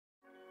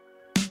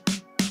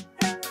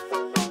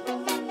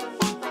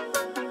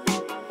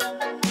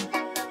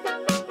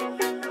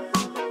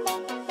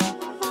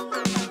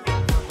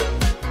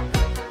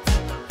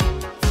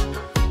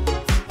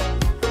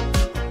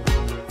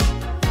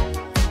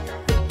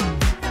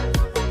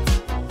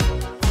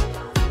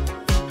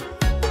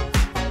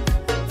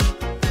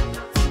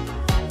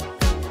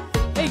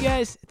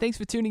guys, thanks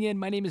for tuning in.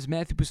 My name is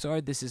Matthew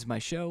Broussard. This is my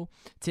show.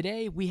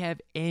 Today we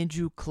have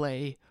Andrew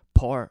Clay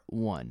Part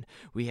 1.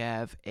 We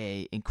have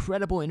an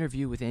incredible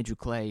interview with Andrew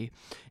Clay.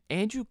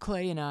 Andrew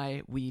Clay and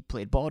I, we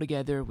played ball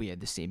together. We had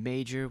the same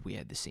major. We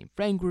had the same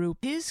friend group.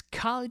 His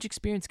college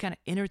experience kind of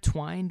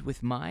intertwined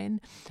with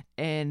mine.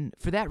 And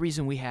for that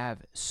reason, we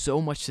have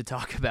so much to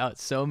talk about,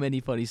 so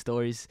many funny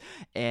stories.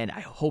 And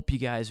I hope you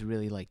guys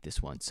really like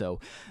this one.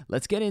 So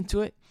let's get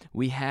into it.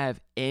 We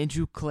have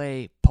Andrew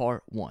Clay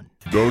Part 1.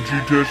 Don't you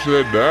touch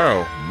that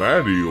dial.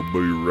 Maddie will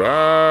be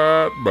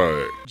right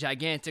back.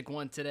 Gigantic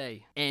one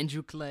today.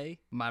 Andrew Clay,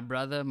 my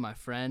brother, my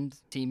friend,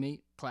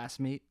 teammate,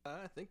 classmate.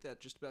 I think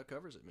that just about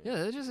covers it, man.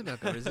 Yeah, that just about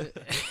covers it.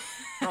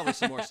 Probably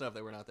some more stuff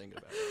that we're not thinking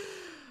about.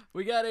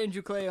 We got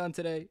Andrew Clay on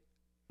today.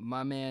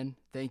 My man,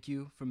 thank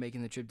you for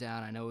making the trip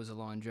down. I know it was a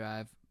long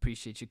drive.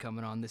 Appreciate you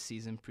coming on this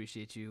season.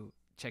 Appreciate you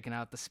checking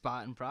out the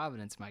spot in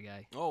Providence, my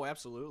guy. Oh,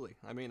 absolutely.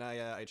 I mean,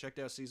 I checked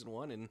out season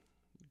 1 and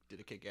did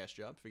a kick-ass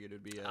job. Figured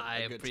it'd be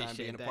a good time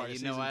being a part of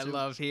season 2. I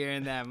love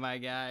hearing that, my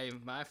guy.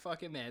 My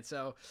fucking man.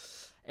 So,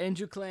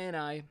 Andrew Clay and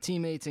I,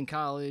 teammates in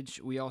college.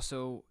 We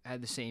also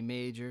had the same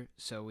major,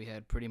 so we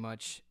had pretty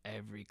much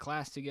every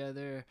class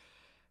together.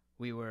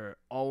 We were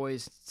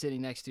always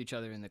sitting next to each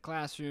other in the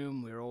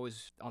classroom. We were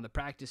always on the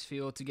practice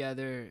field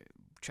together,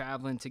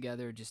 traveling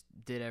together, just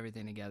did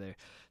everything together.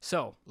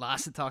 So,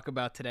 lots to talk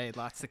about today,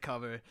 lots to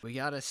cover. We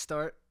got to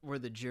start where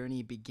the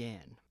journey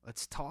began.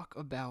 Let's talk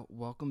about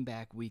Welcome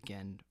Back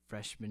Weekend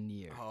freshman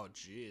year. Oh,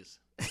 jeez.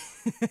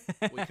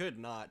 We could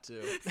not,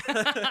 too.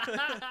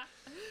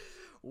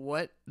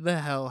 What the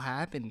hell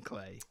happened,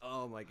 Clay?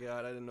 Oh, my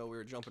God. I didn't know we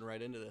were jumping right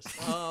into this.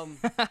 All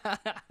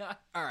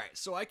right.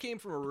 So I came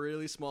from a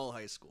really small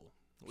high school.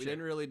 We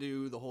didn't really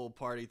do the whole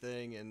party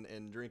thing,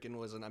 and drinking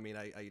wasn't, I mean,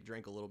 I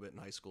drank a little bit in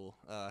high school.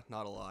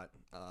 Not a lot.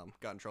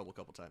 Got in trouble a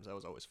couple times. That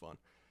was always fun.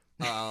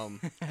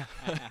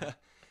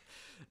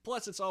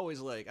 Plus, it's always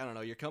like, I don't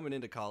know, you're coming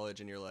into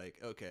college and you're like,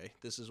 okay,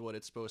 this is what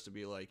it's supposed to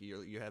be like.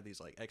 You have these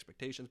like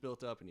expectations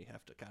built up and you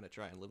have to kind of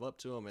try and live up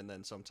to them. And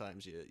then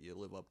sometimes you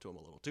live up to them a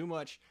little too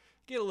much,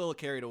 get a little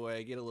carried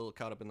away, get a little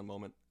caught up in the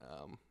moment,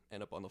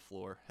 end up on the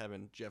floor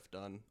having Jeff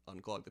Dunn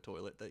unclog the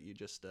toilet that you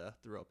just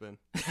threw up in.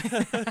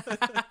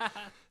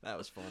 That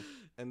was fun.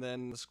 And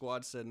then the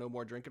squad said no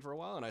more drinking for a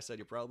while. And I said,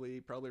 you're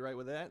probably right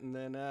with that. And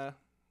then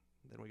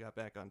we got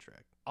back on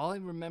track. All I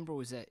remember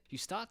was that you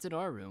stopped at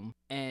our room,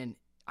 and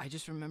I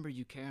just remember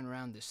you carrying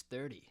around this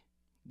 30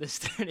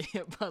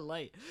 at Bud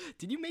Light.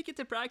 Did you make it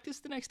to practice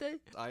the next day?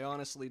 I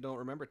honestly don't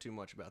remember too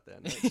much about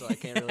that night, so I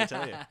can't really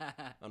tell you.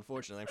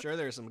 Unfortunately, I'm sure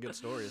there's some good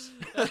stories.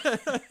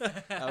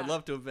 I would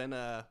love to have been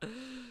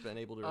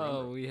able to remember.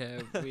 Oh, we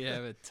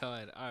have a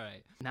ton. All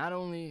right. Not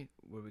only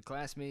were we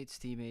classmates,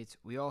 teammates,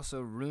 we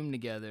also roomed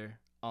together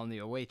on the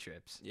away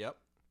trips. Yep.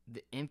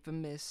 The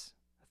infamous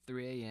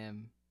 3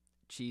 a.m.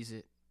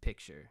 Cheez-It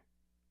picture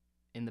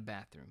in the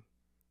bathroom.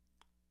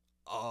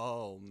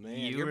 Oh, man.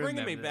 You're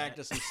bringing me back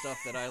to some stuff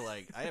that I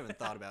like. I haven't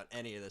thought about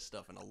any of this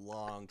stuff in a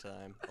long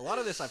time. A lot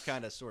of this I've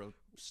kind of sort of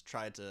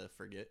tried to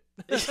forget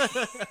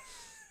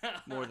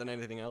more than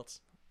anything else.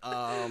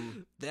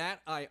 That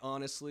I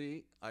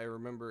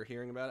remember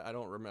hearing about it. I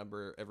don't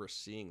remember ever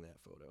seeing that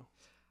photo.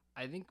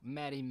 I think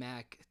Maddie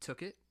Mac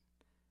took it,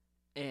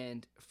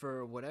 and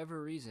for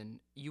whatever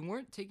reason, you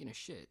weren't taking a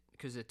shit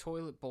because the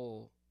toilet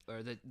bowl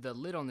or the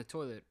lid on the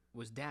toilet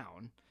was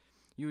down.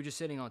 You were just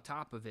sitting on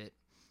top of it.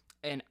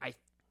 And I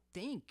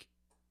think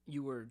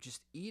you were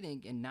just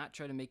eating and not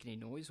trying to make any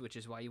noise, which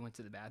is why you went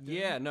to the bathroom.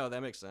 Yeah, no,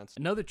 that makes sense.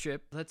 Another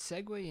trip. Let's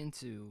segue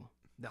into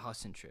the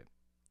Husson trip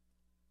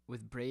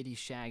with Brady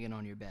shagging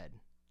on your bed.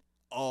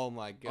 Oh,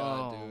 my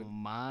God, dude. Oh,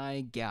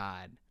 my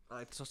God.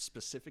 I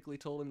specifically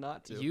told him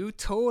not to. You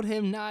told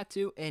him not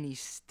to, and he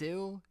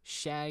still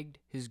shagged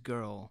his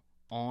girl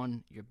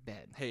on your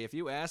bed. Hey, if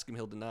you ask him,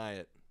 he'll deny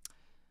it.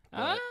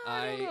 But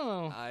I don't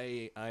know.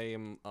 I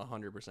am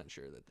 100%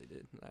 sure that they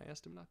did. I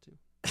asked him not to.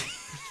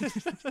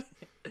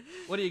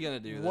 What are you going to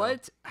do, though?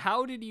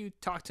 How did you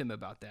talk to him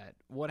about that?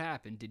 What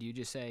happened? Did you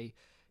just say,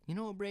 you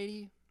know what,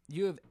 Brady?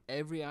 You have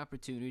every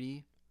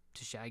opportunity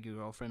to shag your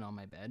girlfriend on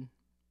my bed.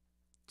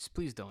 Just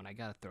please don't. I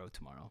got to throw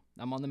tomorrow.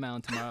 I'm on the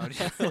mound tomorrow.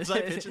 Was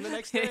I pitching the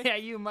next day? Yeah,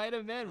 you might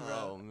have been,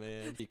 bro. Oh,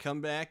 man. You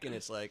come back and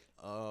it's like,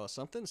 oh,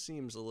 something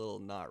seems a little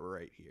not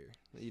right here.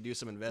 You do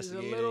some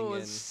investigating. There's a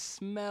little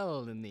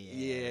smell in the air.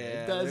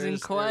 Yeah. It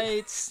doesn't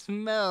quite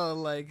smell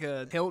like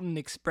a Hilton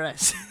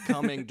Express.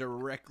 Coming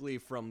directly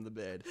from the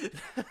bed.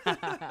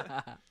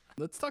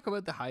 Let's talk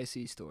about the high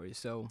C story.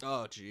 So,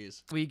 oh,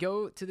 jeez. We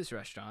go to this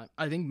restaurant.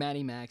 I think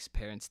Maddie Mac's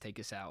parents take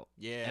us out.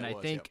 Yeah, and I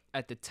think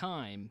at the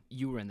time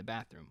you were in the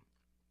bathroom.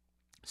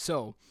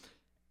 So,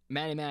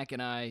 Maddie Mac and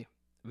I,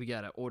 we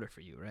got to order for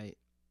you, right?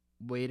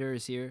 Waiter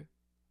is here.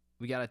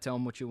 We got to tell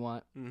him what you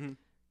want. Mm-hmm.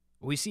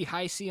 We see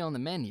high C on the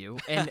menu,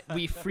 and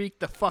we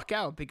freak the fuck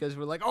out because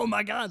we're like, oh,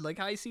 my God, like,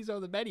 high C's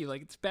on the menu.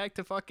 Like, it's back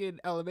to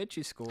fucking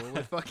elementary school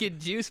with fucking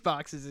juice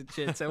boxes and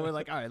shit. So we're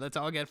like, all right, let's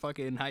all get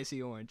fucking high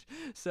C orange.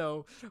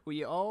 So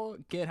we all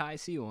get high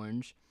C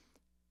orange.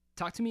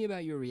 Talk to me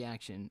about your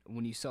reaction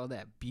when you saw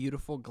that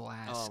beautiful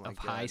glass Oh my of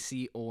God. High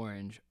C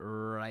orange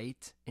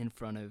right in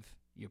front of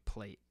your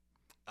plate.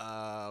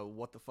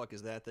 What the fuck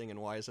is that thing,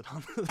 and why is it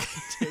on the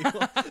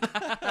table?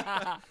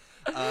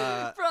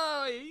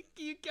 Bro,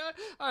 you got.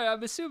 All right,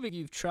 I'm assuming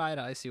you've tried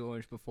High C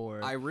orange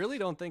before. I really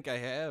don't think I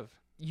have.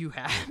 You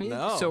haven't?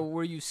 No. So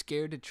were you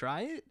scared to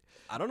try it?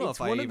 I don't know It's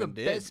if I one even of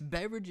the did. best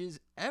beverages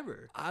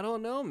ever. I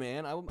don't know,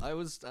 man. I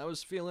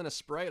was feeling a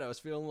Sprite. I was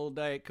feeling a little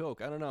Diet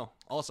Coke. I don't know.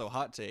 Also,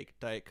 hot take: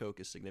 Diet Coke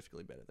is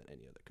significantly better than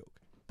any other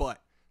Coke.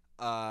 But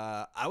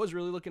I was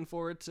really looking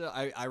forward to.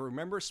 I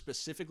remember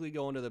specifically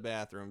going to the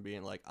bathroom,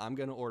 being like, "I'm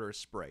gonna order a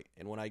Sprite,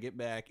 and when I get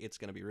back, it's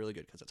gonna be really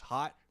good because it's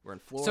hot. We're in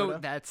Florida." So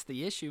that's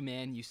the issue,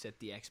 man. You set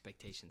the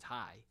expectations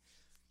high.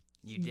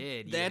 You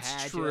did. That's you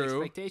had true. Your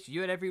expectations.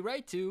 You had every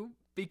right to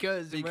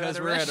because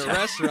we're at a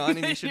restaurant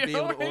and you should be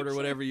able to order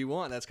whatever you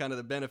want. That's kind of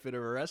the benefit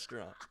of a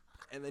restaurant.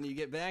 And then you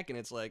get back and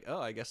it's like, oh,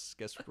 I guess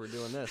we're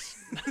doing this.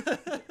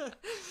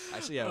 I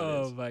see how it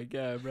Oh is. my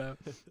god, bro!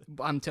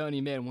 I'm telling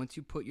you, man. Once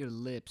you put your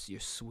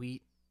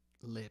sweet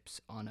lips,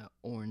 on an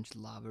orange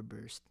lava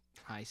burst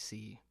High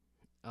C,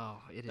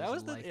 oh, it That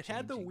was is it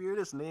had the life-changing.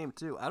 weirdest name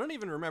too. I don't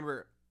even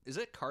remember. Is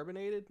it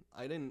carbonated?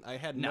 I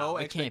had No, no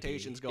it can't be.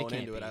 expectations It going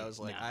can't into it. be. I was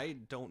like, No. I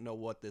don't know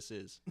what this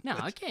is. No,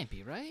 it can't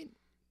be right.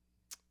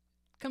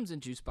 Comes in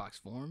juice box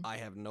form. I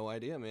have no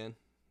idea, man.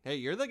 Hey,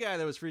 you're the guy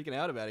that was freaking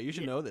out about it. You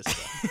should know this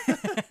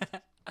stuff.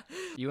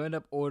 You end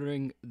up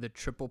ordering the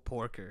triple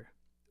porker,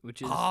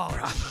 which is Oh,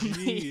 probably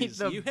jeez.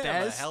 the You best.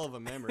 have a hell of a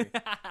memory.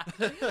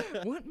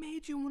 What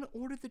made you want to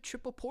order the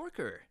triple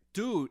porker?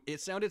 Dude, it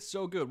sounded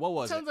so good. What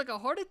was Sounds like a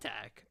heart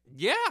attack.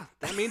 Yeah,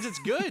 that means it's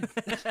good.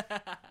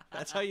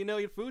 That's how you know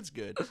your food's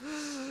good.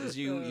 Is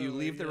you Oh my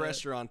leave the God.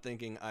 restaurant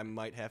thinking I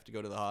might have to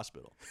go to the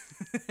hospital.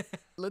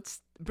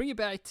 Let's bring it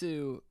back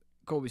to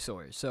Colby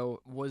Sawyer.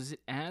 So, was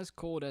it as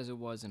cold as it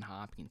was in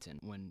Hopkinton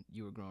when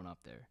you were growing up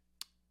there?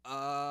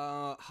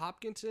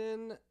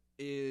 Hopkinton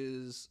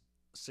is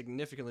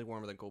significantly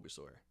warmer than Colby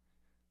Sawyer.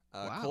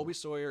 Wow. Colby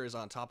Sawyer is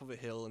on top of a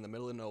hill in the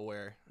middle of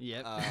nowhere.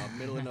 Yep.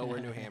 Middle of nowhere,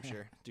 New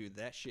Hampshire. Dude,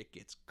 that shit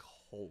gets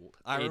cold.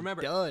 I It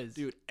remember, does.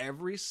 dude,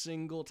 every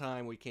single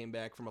time we came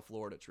back from a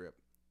Florida trip,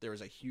 there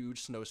was a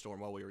huge snowstorm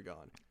while we were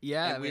gone.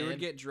 Yeah, and we man. would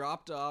get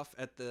dropped off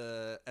at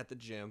the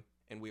gym,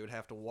 and we would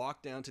have to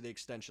walk down to the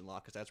extension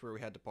lot because that's where we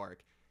had to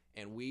park,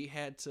 and we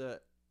had to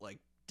like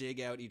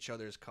dig out each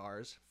other's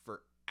cars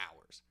for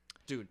hours.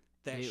 Dude,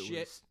 that It shit,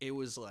 was- it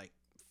was like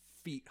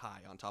feet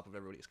high on top of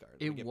everybody's cars.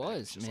 When we It get back, it's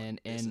was, just man,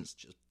 Like, this and- is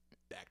just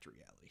back to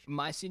reality.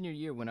 My senior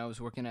year, when I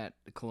was working at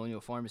the Colonial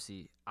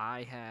Pharmacy,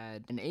 I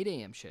had an 8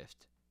 a.m.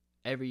 shift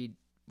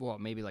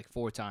maybe like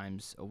 4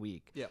 times a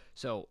week. Yep.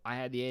 So I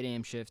had the 8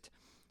 a.m. shift.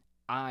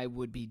 I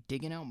would be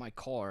digging out my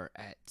car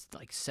at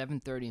like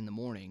 7:30 in the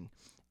morning,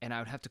 and I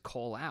would have to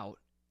call out,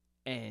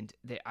 and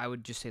I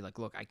would just say like,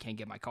 look, I can't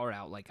get my car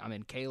out. Like, I'm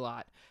in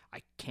K-Lot.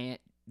 I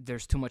can't.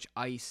 There's too much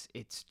ice.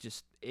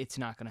 It's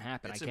not gonna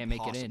happen. It's I can't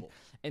make it in. impossible.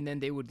 And then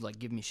they would like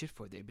give me shit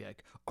for it. They'd be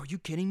like, "Are you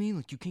kidding me?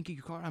 Like, you can't get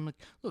your car?" I'm like,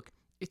 "Look,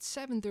 it's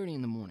 7:30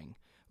 in the morning.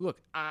 Look,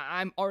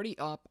 I'm already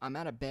up. I'm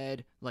out of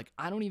bed. Like,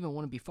 I don't even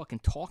want to be fucking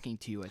talking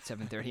to you at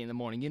 7:30 in the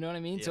morning. You know what I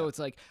mean? So Yeah. it's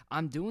like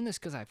I'm doing this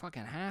because I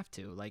fucking have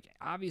to. Like,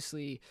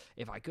 obviously,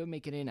 if I could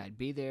make it in, I'd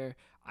be there.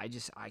 I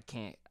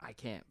can't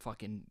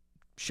fucking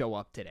show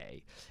up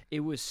today. It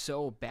was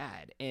so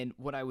bad. And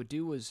what I would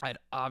do was I'd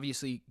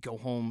obviously go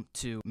home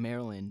to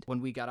Maryland when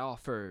we got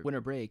off for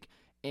winter break,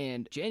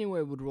 and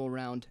January would roll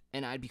around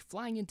and I'd be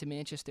flying into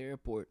Manchester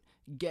Airport,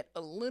 get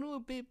a little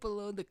bit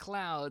below the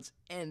clouds,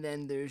 and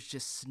then there's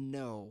just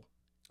snow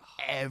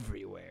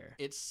everywhere.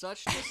 It's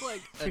such just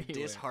like a Everywhere.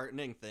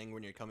 disheartening thing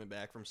when you're coming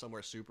back from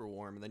somewhere super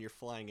warm and then you're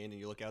flying in and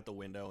you look out the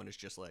window and it's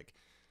just like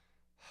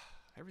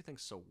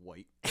everything's so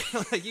white.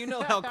 Like, you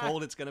know how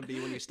cold it's gonna be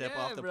when you step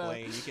Yeah, off the bro.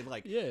 plane. You can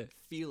like Yeah.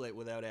 feel it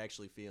without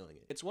actually feeling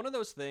it. It's one of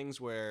those things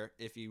where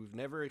if you've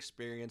never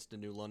experienced a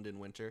New London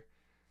winter,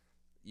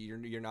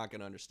 you're not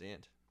gonna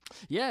understand.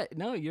 Yeah,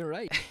 no, you're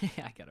right.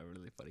 I got a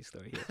really funny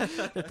story here.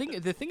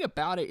 The thing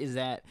about it is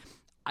that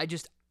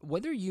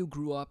whether you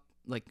grew up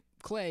like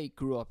Clay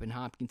grew up in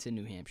Hopkinton,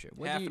 New Hampshire.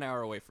 Half an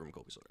hour away from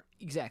Colby Sawyer.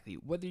 Exactly.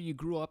 Whether you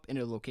grew up in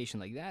a location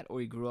like that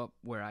or you grew up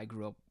where I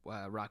grew up,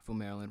 Rockville,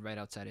 Maryland, right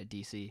outside of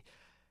D.C.,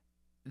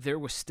 there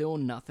was still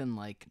nothing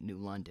like New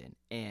London.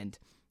 And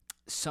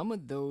some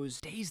of those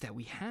days that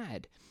we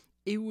had,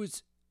 it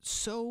was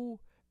so...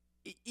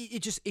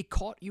 It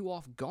caught you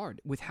off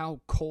guard with how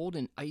cold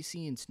and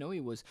icy and snowy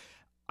it was.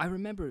 I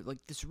remember, like,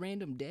 this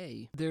random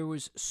day, there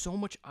was so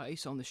much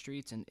ice on the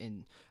streets,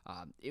 and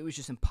it was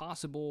just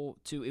impossible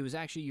to... It was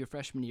actually your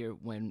freshman year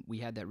when we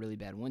had that really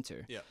bad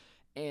winter. Yeah.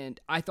 And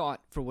I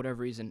thought, for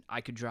whatever reason, I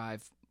could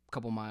drive a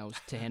couple miles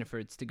to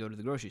Hannaford's to go to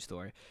the grocery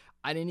store.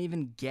 I didn't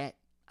even get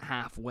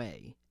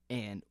halfway.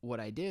 And what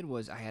I did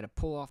was I had to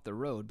pull off the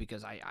road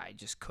because I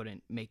just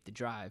couldn't make the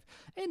drive.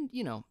 And,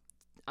 you know,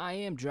 I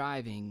am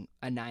driving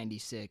a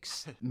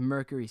 96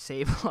 Mercury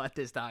Sable at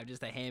this time,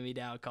 just a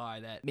hand-me-down car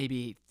that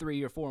maybe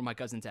 3 or 4 of my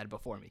cousins had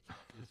before me.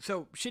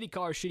 So, shitty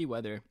car, shitty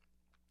weather,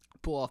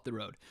 pull off the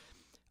road.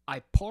 I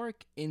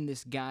park in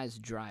this guy's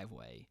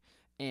driveway,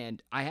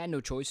 and I had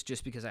no choice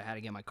just because I had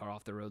to get my car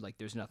off the road. Like,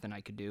 there's nothing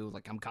I could do.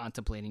 Like, I'm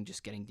contemplating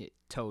just getting it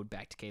towed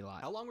back to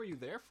K-Lot. How long were you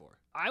there for?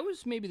 I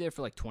was maybe there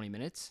for like 20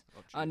 minutes.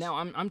 Oh, jeez. Now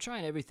I'm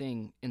trying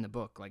everything in the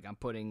book. Like, I'm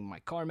putting my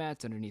car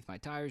mats underneath my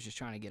tires, just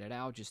trying to get it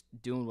out, just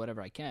doing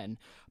whatever I can.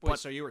 Wait, But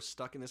so you were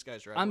stuck in this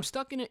guy's driveway? I'm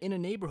stuck in a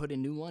neighborhood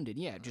in New London.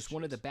 Yeah, just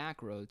one of the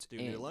back roads.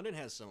 Dude, New London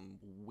has some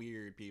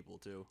weird people,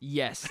 too.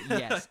 Yes.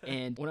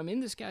 And when I'm in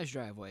this guy's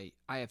driveway,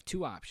 I have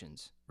two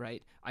options,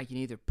 right? I can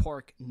either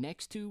park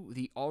next to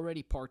the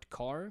already parked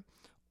car,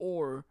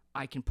 or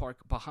I can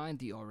park behind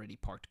the already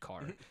parked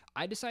car.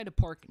 I decide to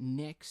park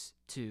next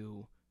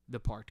to the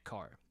parked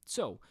car.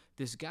 So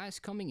this guy's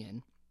coming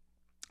in,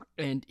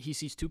 and he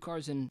sees two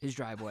cars in his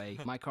driveway,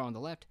 my car on the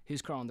left,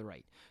 his car on the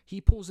right.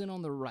 He pulls in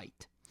on the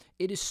right.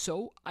 It is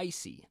so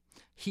icy,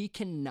 he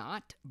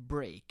cannot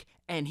brake,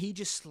 and he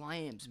just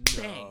slams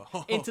bang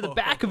into the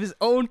back of his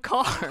own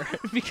car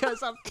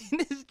because I'm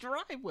in his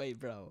driveway,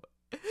 bro.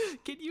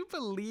 Can you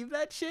believe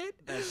that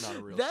shit? That's not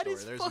a real That story.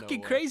 is There's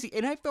fucking no way. crazy.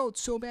 And I felt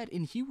so bad,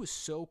 and he was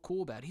so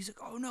cool about it. He's like,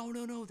 oh, no.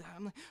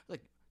 I'm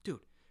like, dude,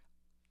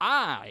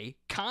 I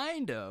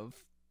kind of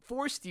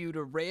forced you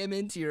to ram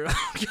into your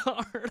own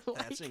car. Like,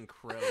 That's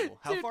incredible.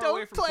 How dude, far don't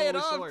away from play it Colby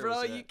off, Sawyer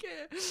bro. was You that?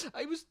 can't.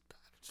 It was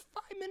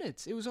 5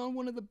 minutes. It was on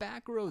one of the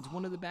back roads,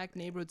 one of the back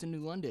neighborhoods in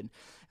New London.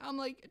 I'm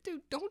like, dude,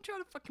 don't try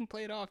to fucking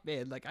play it off,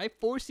 man. Like, I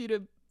forced you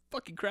to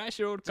fucking crash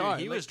your own car.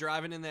 Dude, he Like, was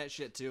driving in that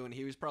shit too, and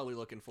he was probably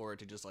looking forward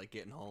to just like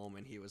getting home.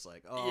 And he was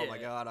like, "Oh my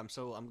Yeah. god,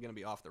 I'm gonna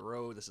be off the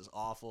road. This is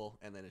awful."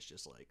 And then it's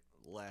just like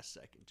last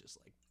second, just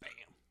like bam.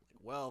 Like,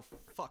 well,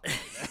 fuck me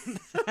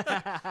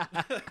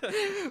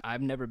then.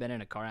 I've never been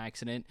in a car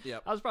accident.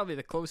 Yep. I was probably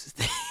the closest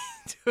thing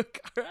to a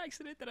car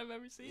accident that I've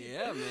ever seen.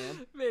 Yeah,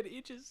 man. Man,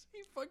 he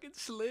fucking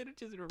slid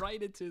just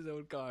right into his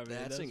own car, man.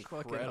 That's fucking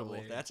incredible.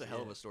 hilarious. That's a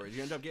hell of Yeah. a story. Did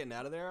you end up getting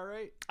out of there all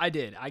right? I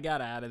did. I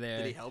got out of there.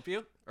 Did he help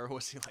you, or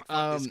was he like,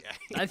 "Fuck this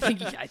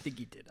guy"? I think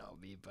he did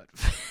help me, but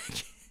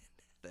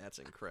That's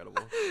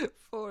incredible.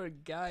 poor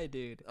guy,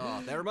 dude.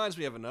 Oh, that reminds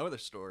me of another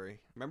story.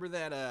 Remember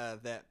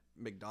that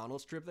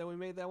McDonald's trip that we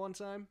made that one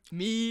time?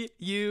 Me,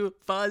 you,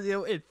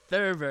 Fazio, and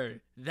Thurber.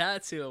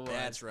 That's who it was.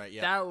 That's right,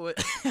 yeah. That was.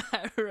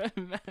 I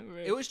remember.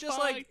 It was just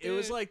Fuck, like it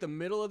was dude. like the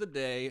middle of the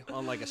day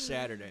on like a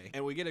Saturday,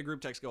 and we get a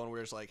group text going.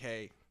 We're just like,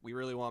 "Hey, we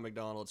really want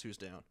McDonald's. Who's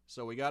down?"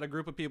 So we got a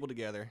group of people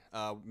together.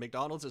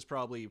 McDonald's is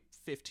probably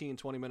 15,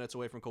 20 minutes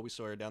away from Colby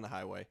Sawyer down the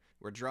highway.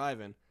 We're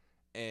driving,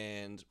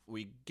 and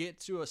we get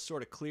to a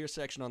sort of clear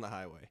section on the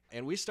highway,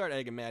 and we start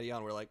egging Maddie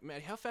on. We're like,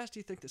 "Maddie, how fast do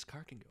you think this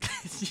car can go?"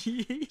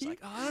 He's like,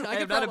 "Oh, I don't know. I I'm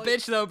could not a probably-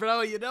 bitch though,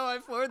 bro. You know I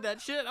afford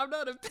that shit. I'm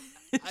not a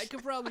bitch. I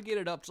could probably get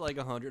it up to like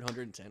 100,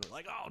 110. We're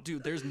like, "Oh,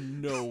 dude, there's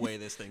no way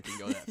this thing can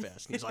go that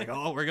fast." And he's like,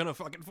 "Oh, we're gonna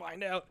fucking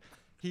find out."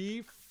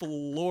 He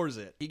floors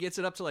it. He gets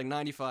it up to like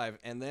 95,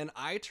 and then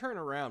I turn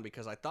around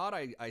because I thought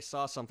I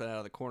saw something out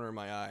of the corner of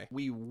my eye.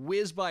 We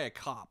whiz by a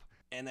cop,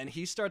 and then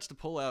he starts to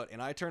pull out,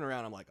 and I turn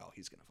around. I'm like, "Oh,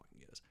 he's gonna fucking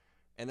get us."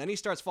 And then he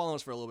starts following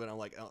us for a little bit. I'm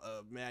like,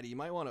 Maddie, you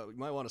might want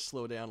to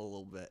slow down a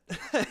little bit.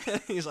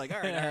 He's like, all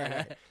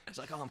right. He's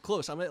like, "Oh, I'm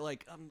close. I'm at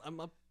like I'm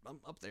up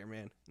there,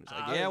 man." And he's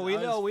like, "Yeah, we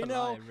know.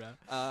 Bro.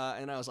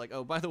 And I was like,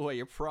 "Oh, by the way,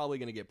 you're probably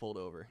gonna get pulled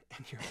over."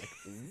 And you're like,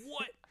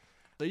 "What?"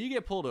 So you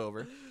get pulled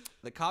over.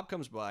 The cop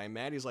comes by.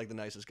 Maddie's like the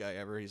nicest guy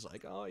ever. He's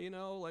like, "Oh,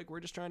 like we're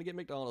just trying to get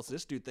McDonald's."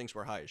 This dude thinks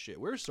we're high as shit.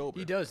 We're sober.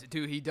 He does,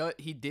 dude. He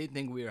did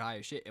think we were high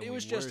as shit. And It we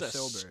was just were a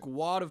sober.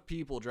 squad of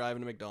people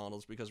driving to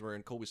McDonald's because we're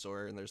in Colby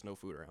Sawyer and there's no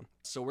food around.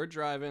 So we're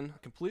driving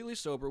completely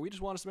sober. We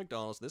just want us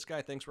McDonald's. This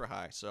guy thinks we're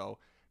high. So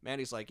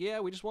Maddie's like, "Yeah,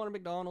 we just want a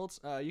McDonald's.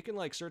 You can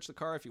like search the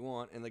car if you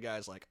want." And the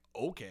guy's like,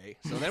 "Okay."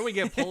 So then we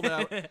get pulled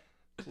out.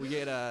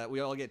 We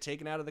all get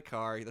taken out of the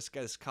car.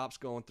 This cop's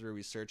going through.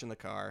 He's searching the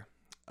car.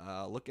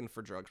 Looking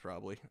for drugs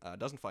probably.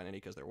 Doesn't find any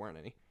because there weren't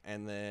any.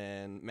 And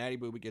then Maddie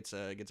Booby gets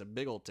a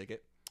big old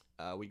ticket.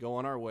 We go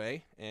on our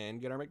way and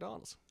get our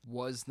McDonald's.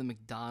 Was the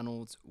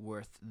McDonald's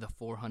worth the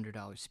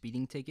 $400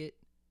 speeding ticket?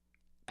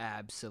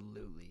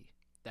 Absolutely.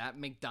 That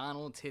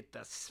McDonald's hit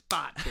the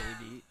spot,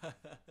 baby.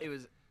 It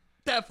was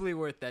definitely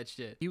worth that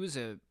shit. He was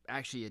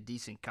actually a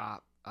decent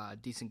cop,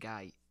 decent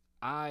guy.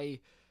 I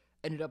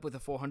ended up with a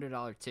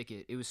 $400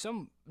 ticket. It was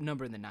some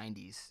number in the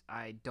 90s.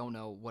 I don't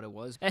know what it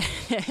was.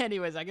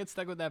 Anyways, I get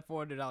stuck with that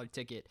 $400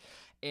 ticket,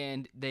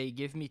 and they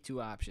give me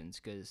two options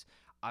because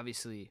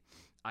obviously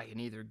I can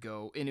either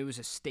go, and it was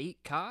a state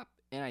cop,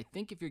 and I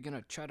think if you're going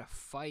to try to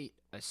fight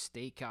a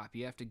state cop,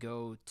 you have to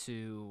go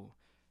to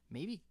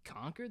maybe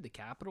Concord, the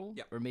capital,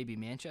 Yep. or maybe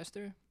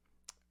Manchester.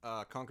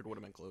 Concord would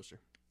have been closer.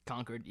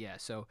 Concord, yeah.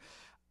 So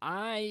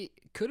I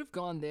could have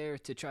gone there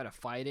to try to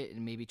fight it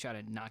and maybe try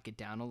to knock it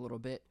down a little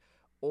bit,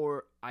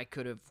 or I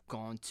could have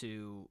gone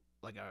to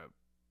like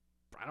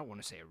I don't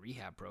want to say a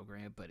rehab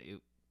program, but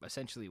it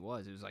essentially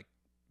was. It was like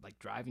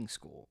driving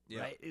school,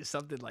 Yeah. right? It's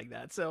something like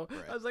that. So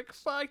Right. I was like,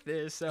 fuck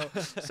this.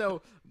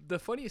 So the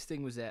funniest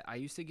thing was that I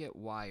used to get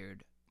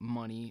wired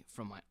money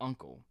from my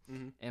uncle,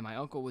 Mhm. and my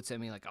uncle would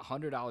send me like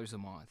 $100 a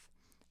month,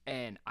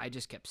 and I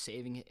just kept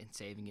saving it and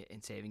saving it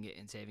and saving it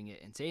and saving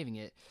it and saving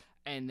it.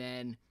 And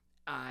then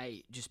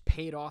I just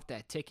paid off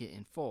that ticket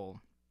in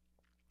full.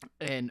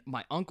 And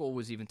my uncle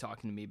was even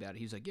talking to me about it.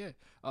 He was like, yeah,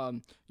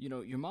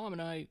 your mom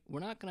and I,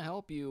 we're not going to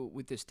help you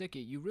with this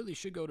ticket. You really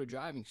should go to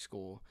driving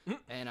school.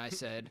 And I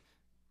said,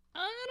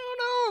 I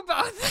don't know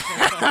about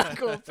that,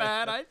 Uncle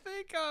Pat. I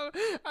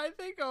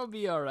think I'll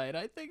be all right.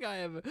 I think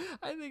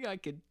I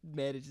could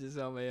manage this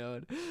on my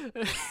own.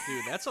 Dude,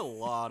 that's a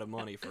lot of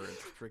money for a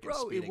freaking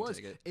speeding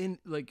ticket. And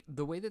like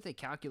the way that they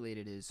calculate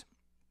it is,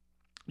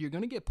 you're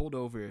gonna get pulled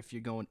over if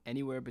you're going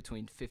anywhere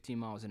between 15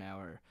 miles an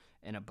hour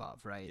and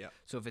above, right? Yeah.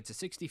 So if it's a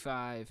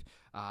 65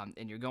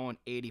 and you're going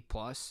 80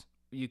 plus,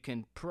 you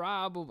can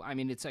probably, I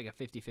mean, it's like a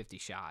 50-50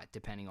 shot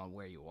depending on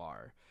where you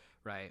are,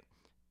 right?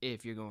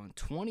 If you're going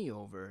 20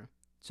 over,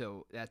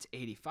 so that's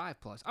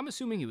 85 plus. I'm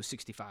assuming he was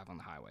 65 on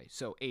the highway.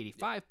 So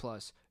 85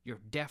 plus, you're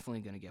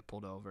definitely going to get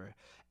pulled over.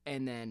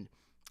 And then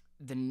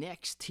the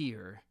next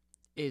tier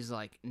is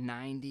like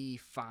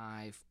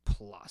 95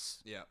 plus.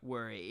 Yeah.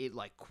 Where it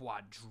like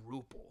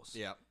quadruples.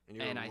 Yeah. And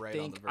you're And right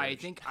on the verge. I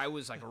think I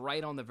was like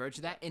right on the verge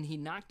of that, and he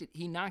knocked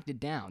it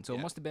down. So it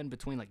Yeah. must have been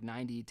between like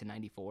 90 to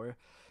 94,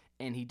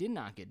 and he did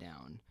knock it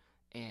down.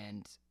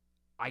 And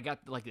I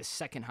got like the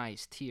second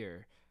highest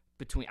tier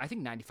between, I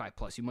think 95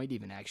 plus. You might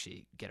even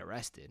actually get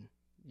arrested.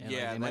 And, yeah,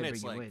 they and might then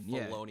it's bring like you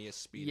in. felonious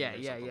speeding. Yeah, or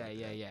yeah, something yeah, like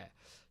yeah, that. yeah.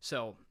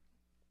 So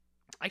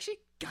I actually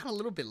got a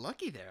little bit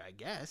lucky there, I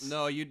guess.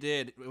 No, you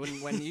did.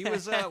 When he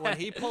was when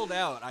he pulled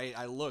out,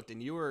 I looked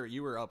and you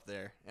were up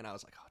there, and I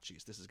was like, oh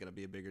jeez, this is gonna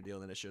be a bigger deal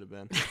than it should have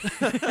been.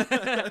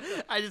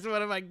 I just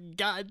wanted my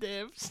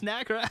goddamn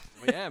snack wrap.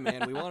 Well, yeah,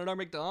 man, we wanted our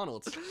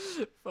McDonald's.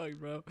 Fuck,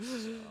 bro. Oh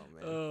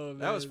man. Oh,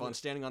 That was man. fun.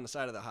 Standing on the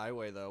side of the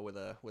highway though, with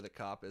a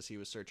cop as he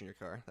was searching your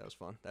car. That was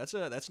fun. That's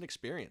an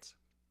experience.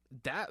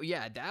 That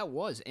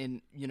was,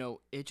 and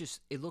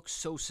it looks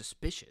so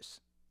suspicious.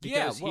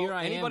 Yeah, Because well, here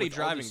I am anybody with all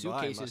driving these by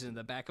suitcases must- in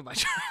the back of my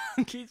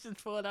truck. He's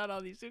just pulling out all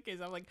these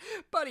suitcases. I'm like,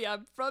 buddy,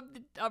 I'm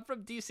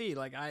from DC.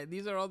 Like,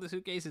 these are all the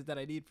suitcases that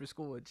I need for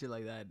school and shit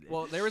like that.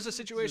 Well, there was a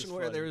situation just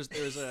where funny. there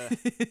was a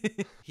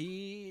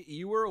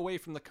you were away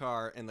from the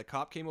car, and the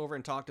cop came over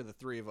and talked to the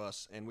three of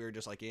us, and we were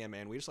just like, yeah,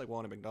 man, we just like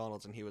wanted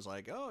McDonald's, and he was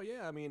like, oh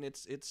yeah, I mean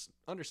it's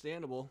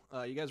understandable.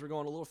 You guys were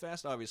going a little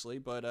fast, obviously,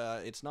 but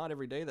it's not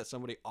every day that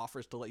somebody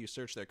offers to let you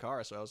search their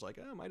car. So I was like,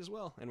 oh, might as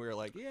well, and we were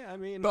like, yeah, I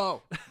mean,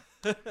 Bro,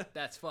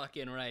 that's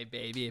fucking right,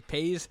 baby. It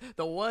pays.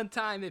 The one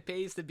time it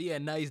pays to be a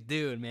nice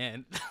dude,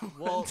 man.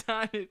 One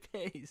time it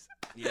pays.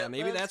 yeah,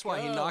 maybe Let's that's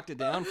why he go. knocked it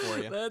down for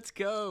you. Let's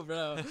go,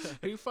 bro.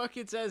 Who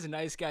fucking says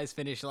nice guys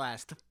finish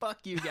last? Fuck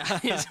you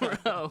guys,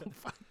 bro.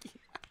 Fuck you.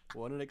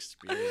 What an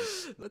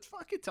experience! Let's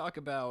fucking talk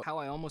about how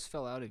I almost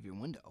fell out of your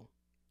window.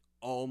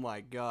 Oh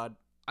my god,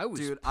 I was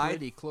Dude,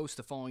 pretty close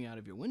to falling out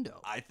of your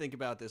window. I think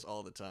about this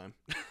all the time.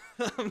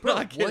 I'm Bro,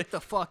 not kidding. what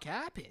the fuck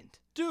happened?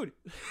 Dude,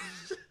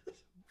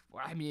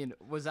 I mean,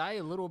 was I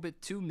a little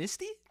bit too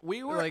misty?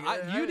 we were. Like,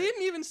 You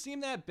didn't even seem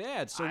that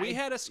bad. So we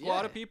had a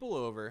squad of yeah. people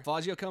over.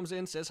 Fazio comes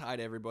in, says hi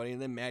to everybody,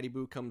 and then Matty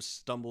Boo comes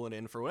stumbling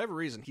in. For whatever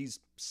reason, he's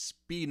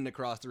speeding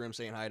across the room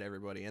saying hi to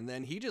everybody, and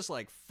then he just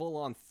like full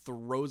on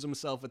throws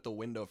himself at the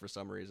window for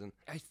some reason.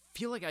 I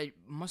feel like I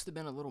must have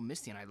been a little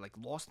misty and I like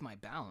lost my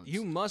balance.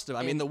 You must have.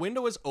 I mean, And the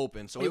window was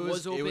open, so it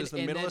was open, it was the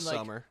and middle then, of like,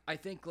 summer. I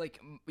think like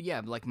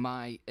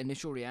my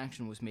initial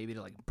reaction was maybe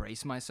to like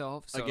brace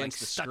myself, so Against I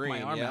the stuck my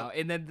screen, arm yeah. out,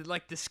 and then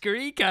like the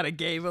screen kind of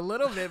gave a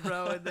little bit,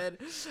 bro. And then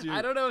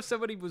I don't know if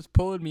somebody was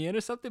pulling me in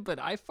or something, but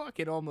I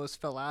fucking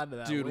almost fell out of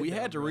that. Dude, we window,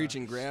 had to bro. reach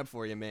and grab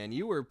for you, man.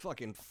 You were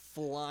fucking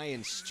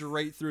flying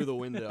straight through the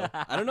window.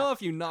 I don't know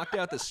if you knocked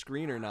out the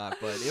screen or not,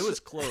 but it was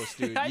close,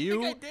 dude. I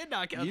think I did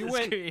knock out the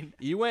screen.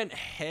 You went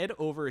head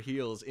over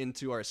heels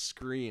into our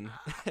screen.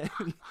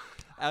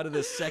 Out of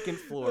the second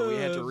floor, we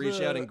had to reach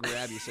out and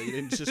grab you so you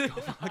didn't just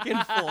go fucking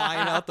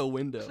flying out the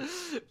window.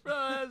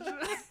 Bro,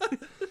 that's-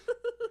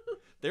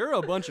 There were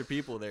a bunch of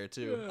people there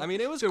too. I mean,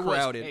 it was There was-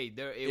 crowded. hey,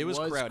 it was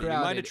crowded. You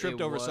might have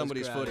tripped It over was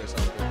somebody's foot or crowded.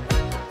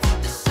 something.